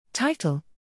Title: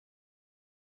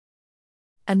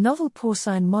 A novel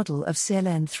porcine model of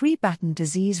CLN3 Batten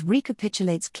disease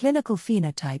recapitulates clinical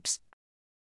phenotypes.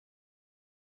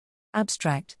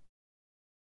 Abstract: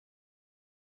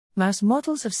 Mouse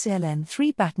models of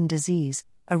CLN3 Batten disease,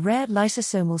 a rare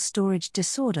lysosomal storage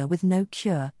disorder with no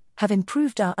cure, have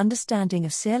improved our understanding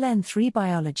of CLN3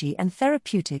 biology and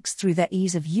therapeutics through their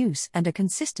ease of use and a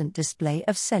consistent display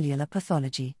of cellular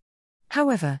pathology.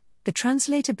 However, the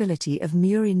translatability of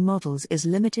murine models is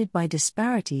limited by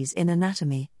disparities in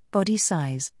anatomy, body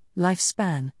size,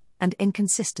 lifespan, and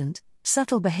inconsistent,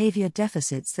 subtle behavior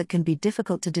deficits that can be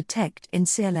difficult to detect in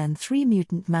CLN3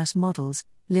 mutant mouse models,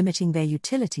 limiting their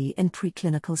utility in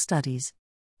preclinical studies.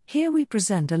 Here we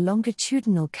present a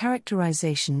longitudinal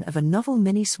characterization of a novel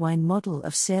mini-swine model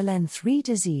of CLN3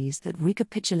 disease that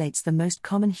recapitulates the most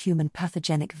common human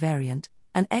pathogenic variant,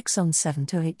 an exon 7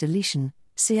 to 8 deletion,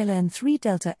 CLN3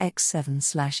 delta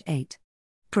X7/8.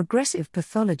 Progressive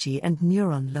pathology and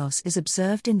neuron loss is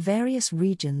observed in various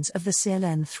regions of the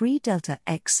CLN3 delta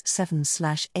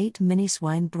X7/8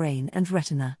 mini-swine brain and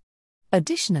retina.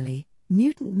 Additionally,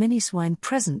 mutant mini-swine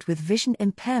present with vision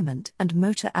impairment and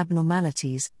motor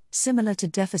abnormalities, similar to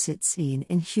deficits seen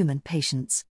in human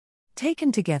patients.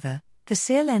 Taken together, the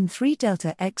CLN3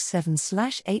 delta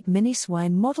X7/8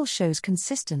 mini-swine model shows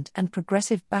consistent and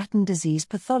progressive Batten disease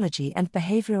pathology and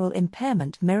behavioral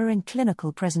impairment mirroring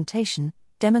clinical presentation,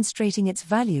 demonstrating its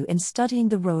value in studying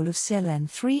the role of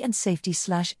CLN3 and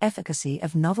safety/efficacy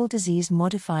of novel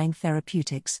disease-modifying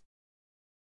therapeutics.